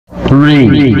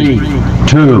3,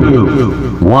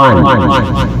 2, 1.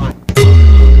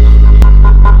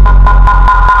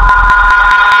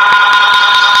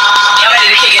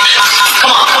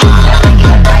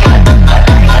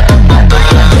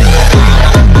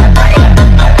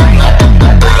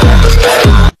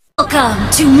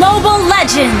 Welcome to Mobile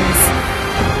Legends!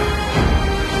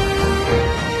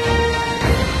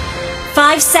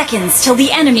 5 seconds till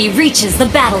the enemy reaches the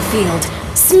battlefield.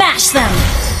 Smash them!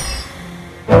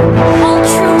 All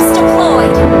troops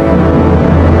deployed!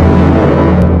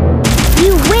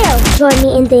 You will join me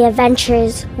in the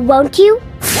adventures, won't you?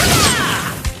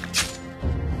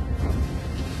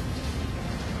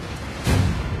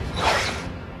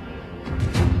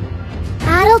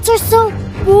 Adults are so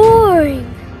boring.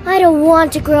 I don't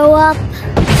want to grow up.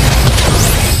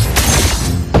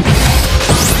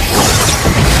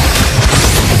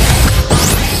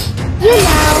 You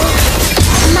know,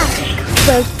 magic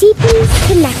will deeply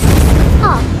connect us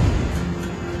all.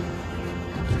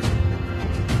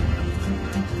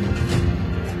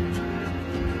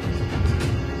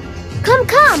 Come,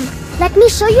 come, let me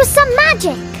show you some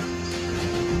magic.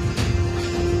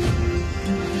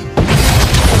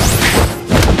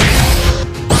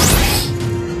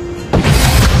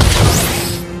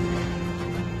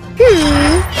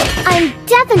 I'm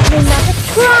definitely not a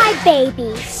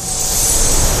crybaby.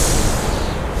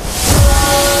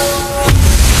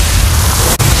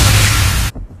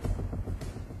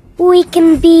 We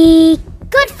can be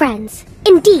good friends,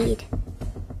 indeed.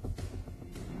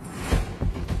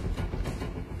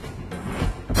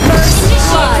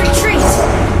 Initiate retreat!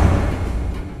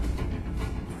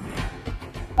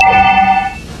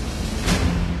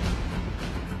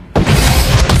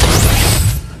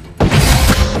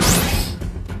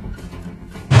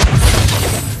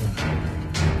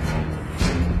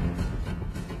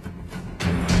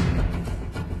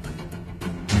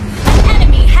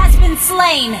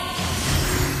 Slain.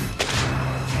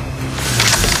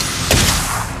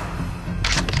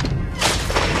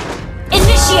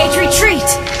 Initiate retreat.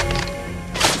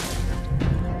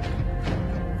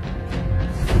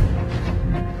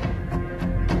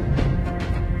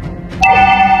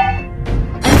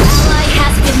 An ally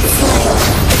has been slain.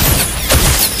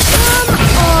 Come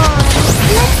on,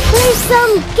 let's play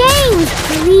some games,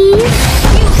 please.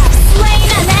 You have slain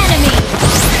an enemy.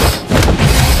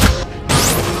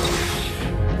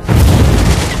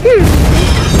 An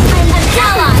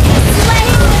ally has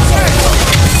slain the turtle!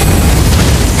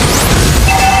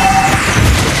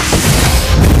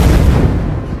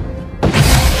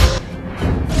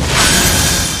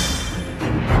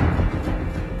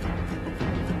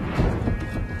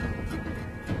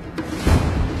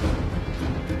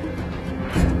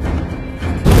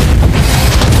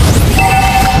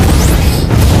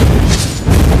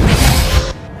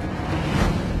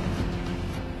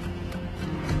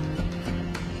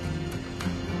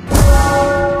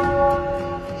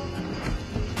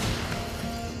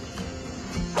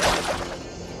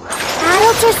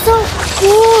 Adults are so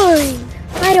boring.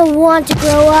 I don't want to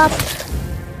grow up.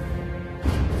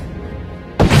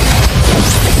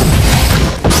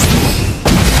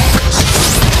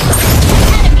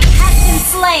 Enemy has been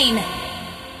slain!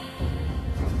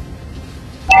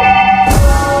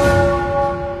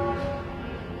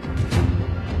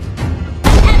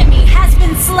 An enemy has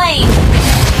been slain!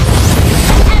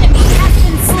 An enemy has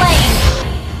been slain!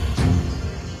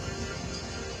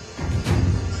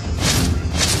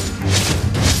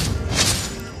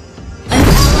 An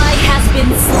ally has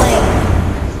been slain!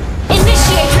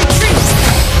 Initiate retreat!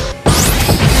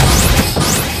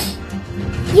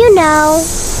 You know,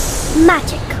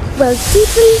 magic will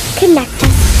deeply connect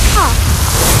us all.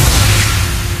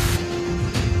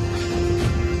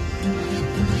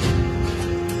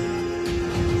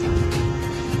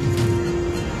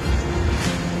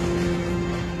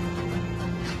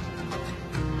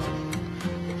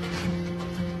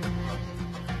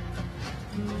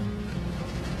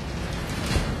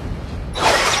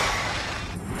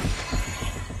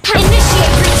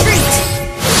 Initiate retreat!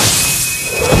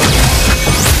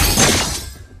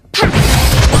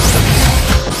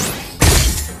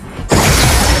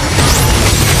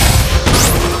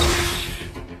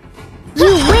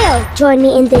 You will join me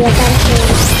in the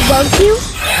adventures, won't you?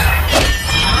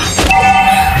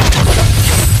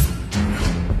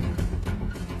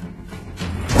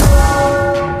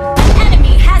 An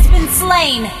enemy has been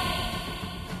slain!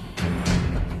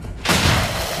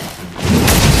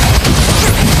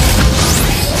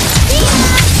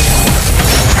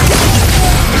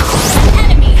 An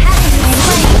enemy has been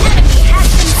slain! Enemy has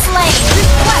been slain!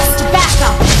 Request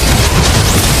backup!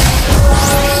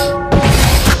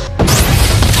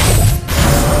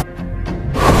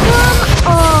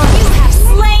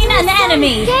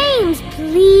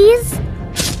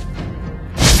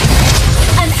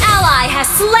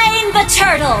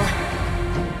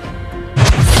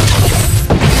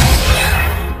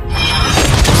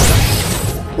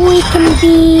 We can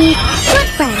be good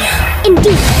friends,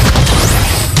 indeed.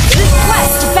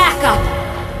 Request backup.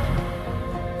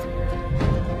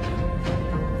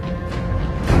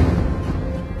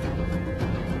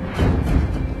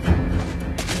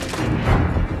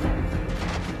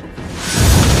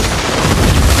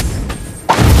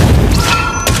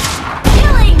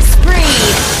 Killing spree.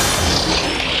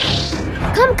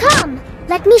 Come,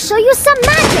 let me show you some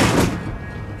magic.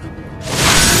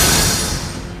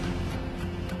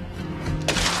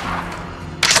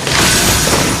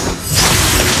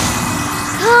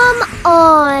 Come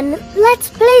on, let's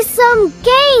play some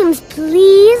games,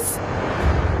 please.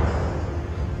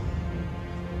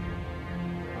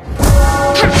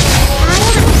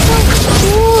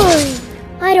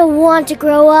 I don't want to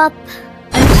grow up.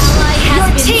 An ally has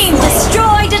Your team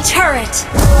destroyed a turret.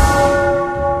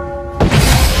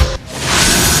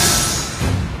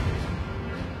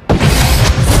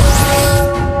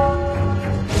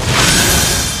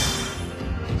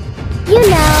 You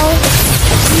know,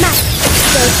 magic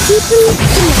will deeply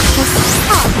connect us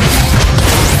all.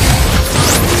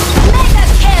 Mega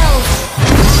kill.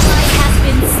 An ally has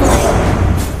been slain.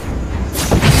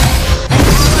 An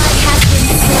ally has been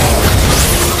slain.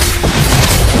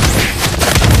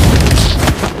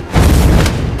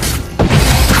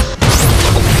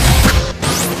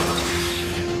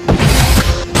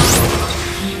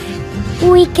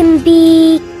 We can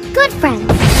be good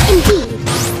friends, indeed.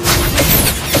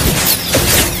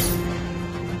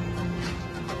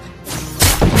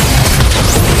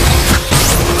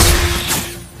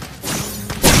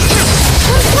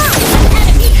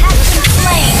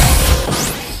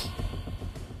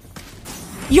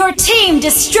 Your team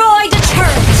destroyed a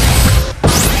turret!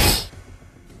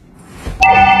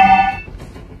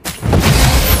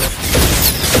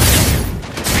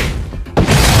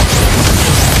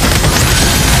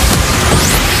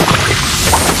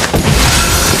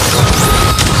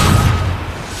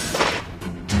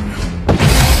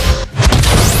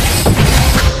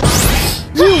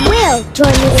 You will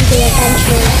join me in the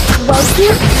adventure, won't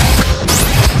you?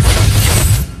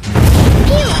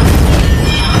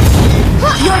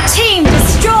 Your team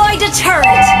destroyed a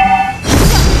turret!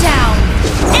 Shut down!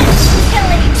 And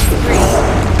killing spree!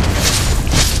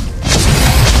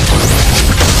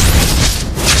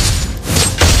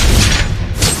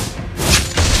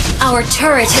 Our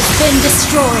turret has been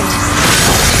destroyed.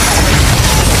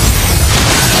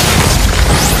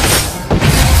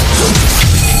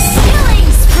 Killing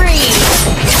spree!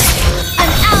 An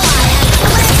ally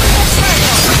has slain the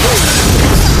turtle! Shut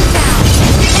down!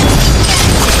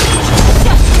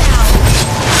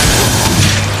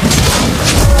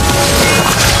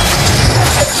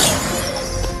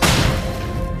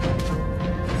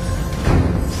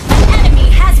 An enemy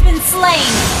has been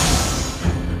slain!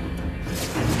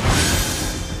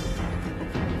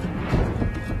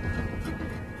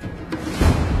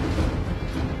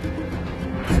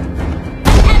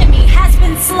 An enemy has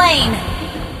been slain!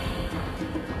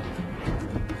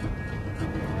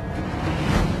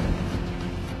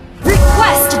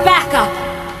 Request backup!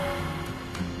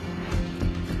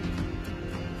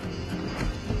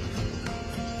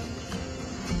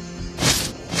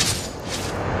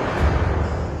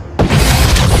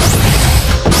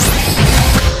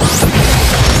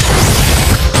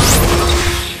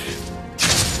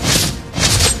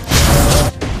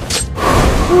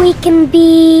 We can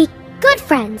be good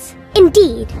friends,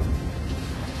 indeed.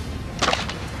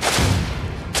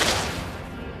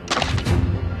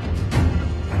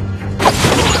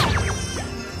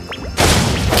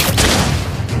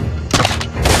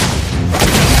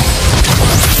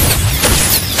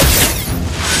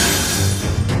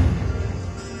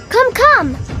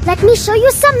 Come, let me show you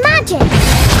some magic. An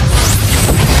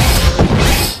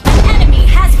enemy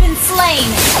has been slain!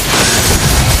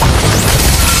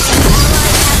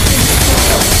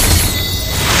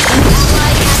 An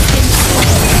ally has been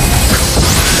slain.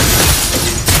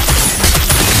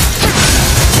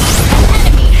 An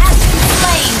enemy has been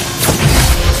slain.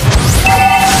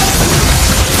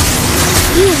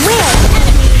 You will.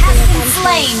 An enemy has been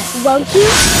slain. Won't you?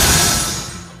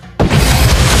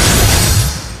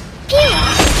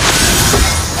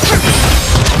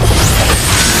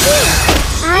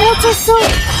 Adults are so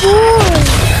boring.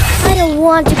 I don't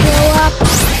want to grow up.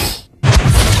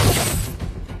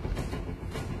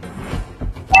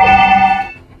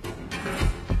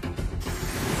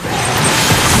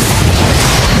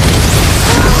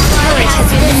 Turret has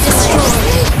been destroyed.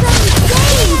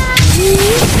 You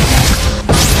have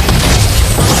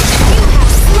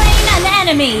slain an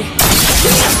enemy.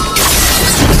 You have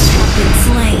been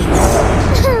slain.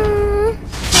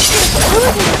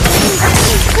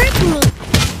 Hurt me.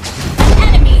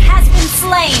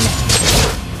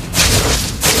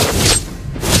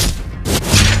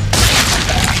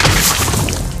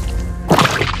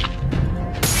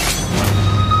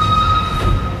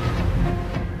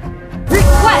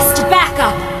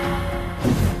 backup!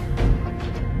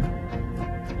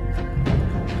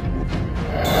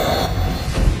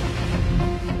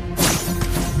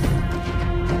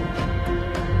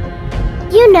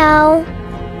 You know,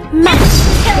 Match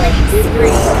killing spree!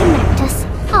 connect us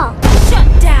all. Shut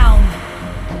down!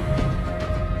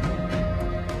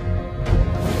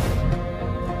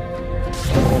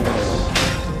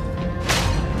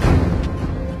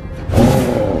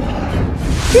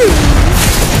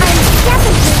 I'm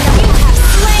definitely You have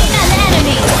slain an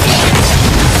enemy!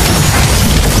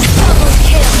 Double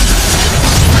kill!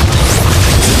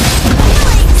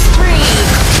 Killing spree!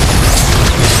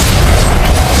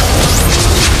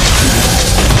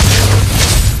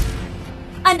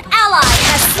 An ally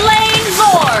has slain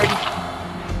Lord!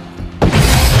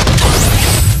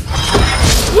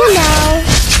 You know,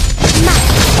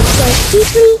 matches so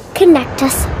deeply connect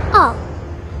us all.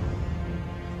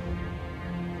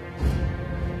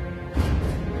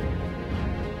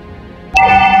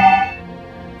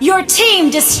 Your team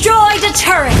destroyed a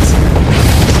turret!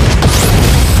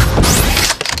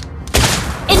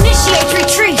 Initiate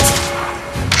retreat!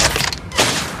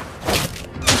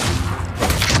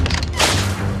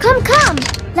 Come,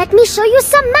 let me show you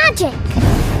some magic.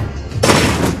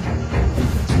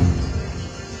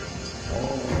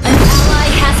 An ally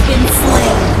has been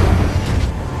slain.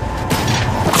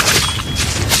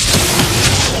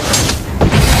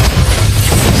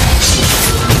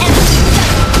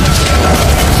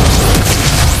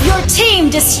 Your team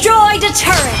destroyed a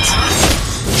turret.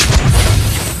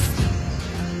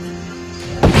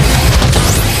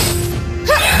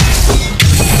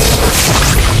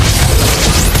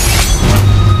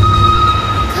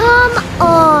 Come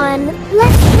on,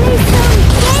 let's play some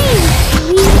games,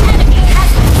 please. Enemy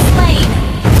has been slain.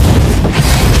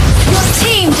 Your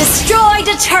team destroyed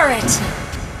a turret.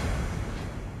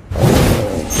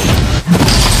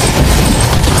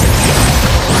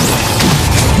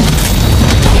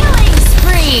 Killing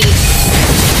spree.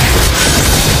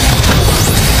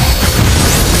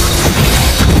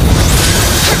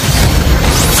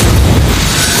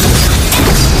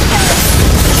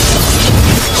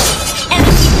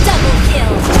 Enemy double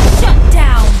kill. Shut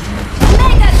down.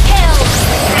 Mega kill.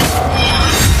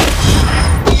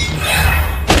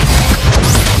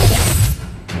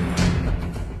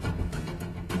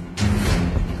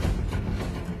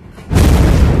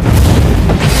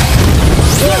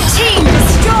 Your team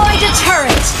destroyed a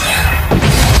turret.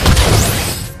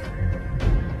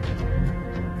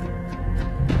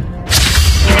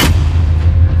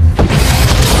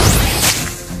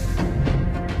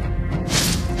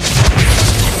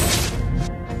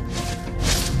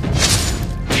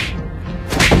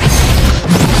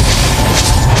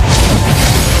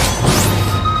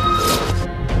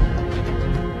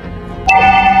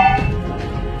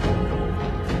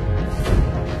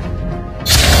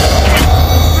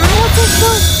 Adults are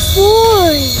so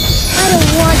boring. I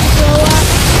don't want to grow up.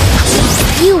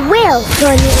 You will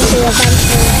join me in the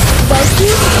adventure, won't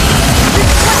you?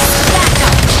 Request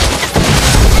backup.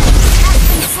 Has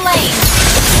been slain.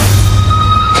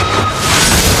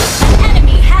 An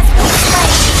enemy has been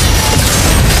slain.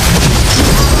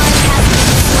 Ally has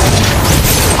been slain.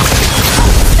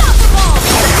 Unstoppable.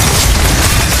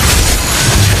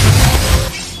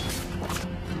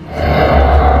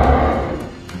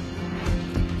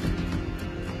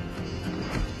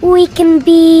 We can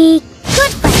be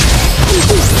good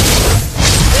friends.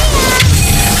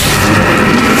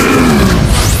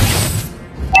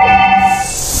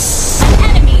 An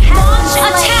enemy has been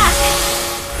attack.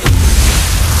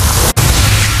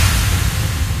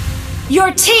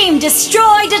 Your team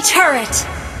destroyed a turret.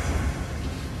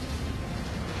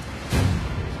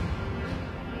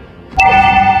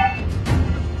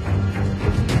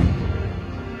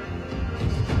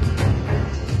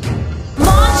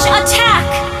 Launch attack.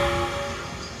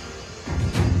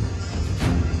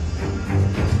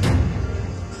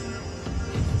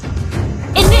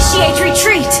 Initiate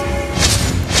retreat.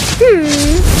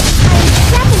 I'm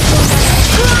definitely gonna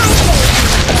try this.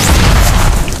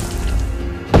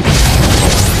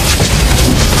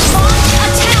 Launch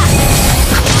attack.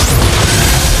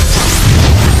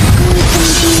 We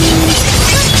can be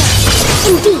good friends.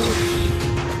 Indeed.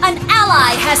 An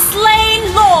ally has slain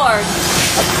Lord.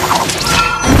 An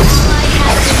ally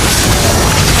has been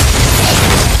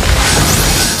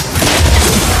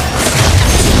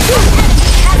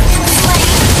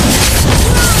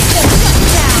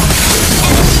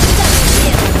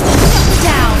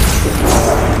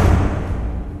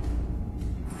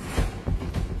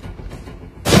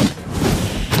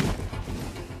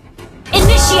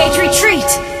Initiate retreat!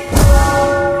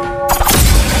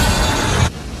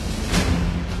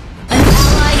 An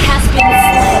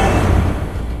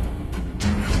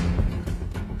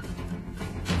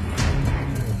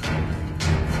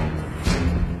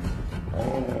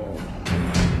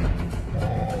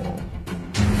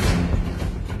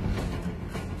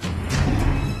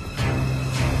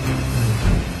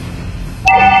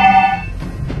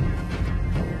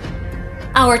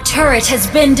Our turret has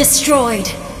been destroyed.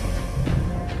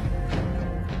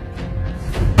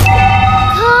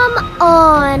 Come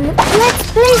on,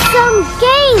 let's play some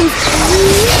games,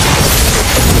 please.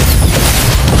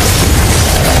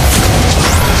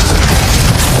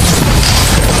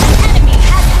 Enemy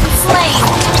has been slain.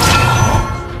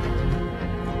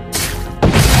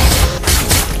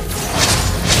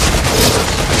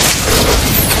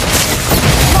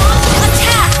 Launch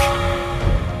attack.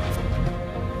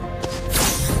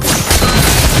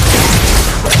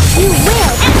 You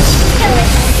will kill it,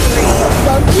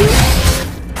 won't you?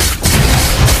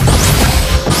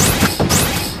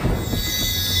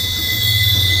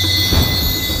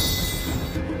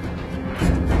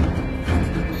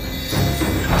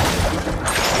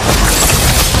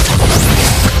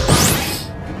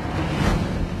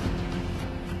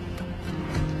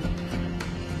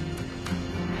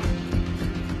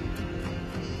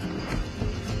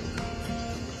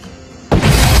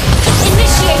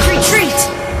 Initiate retreat.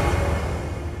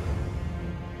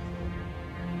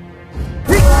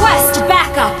 Request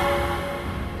backup.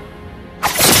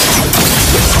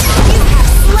 You have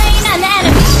slain an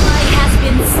enemy. Ally has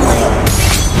been slain.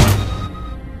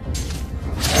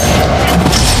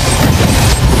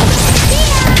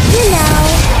 You know,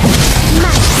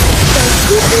 Mak Hilda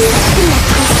to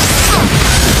MAKASIHHHH.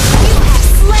 You have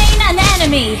slain an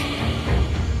enemy.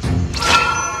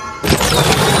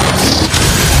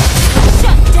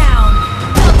 Shut down.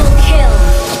 Double kill.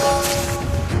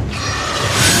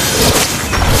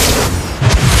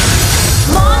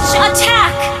 Launch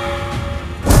attack.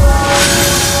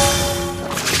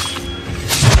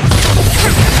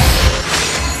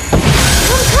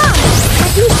 Come,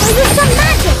 let me show you some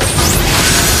magic.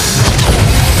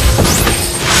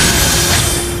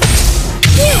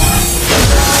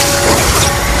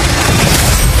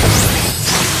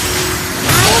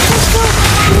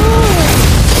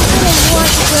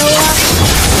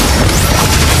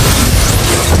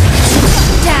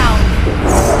 Down.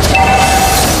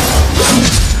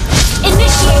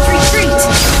 Initiate retreat.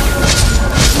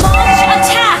 Launch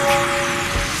attack.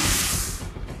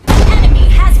 An enemy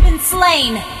has been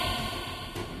slain.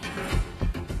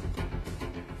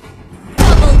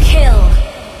 Double kill.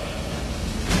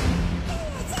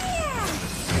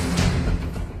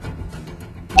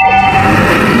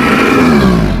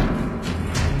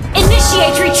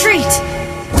 Initiate retreat.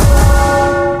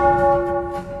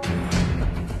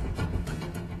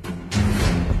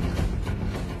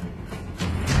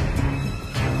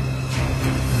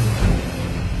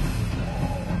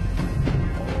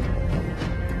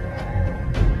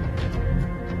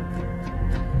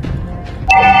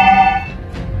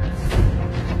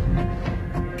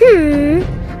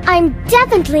 I'm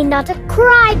definitely not a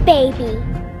crybaby.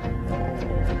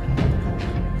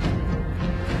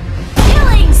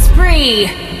 Killing spree.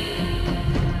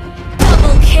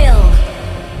 Double kill.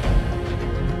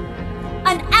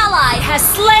 An ally has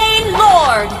slain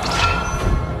Lord.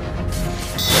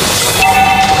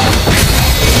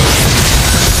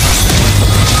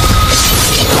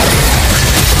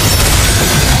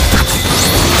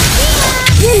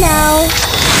 You know,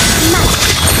 Mak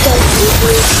Hilda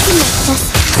to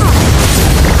MAKASIHHHH.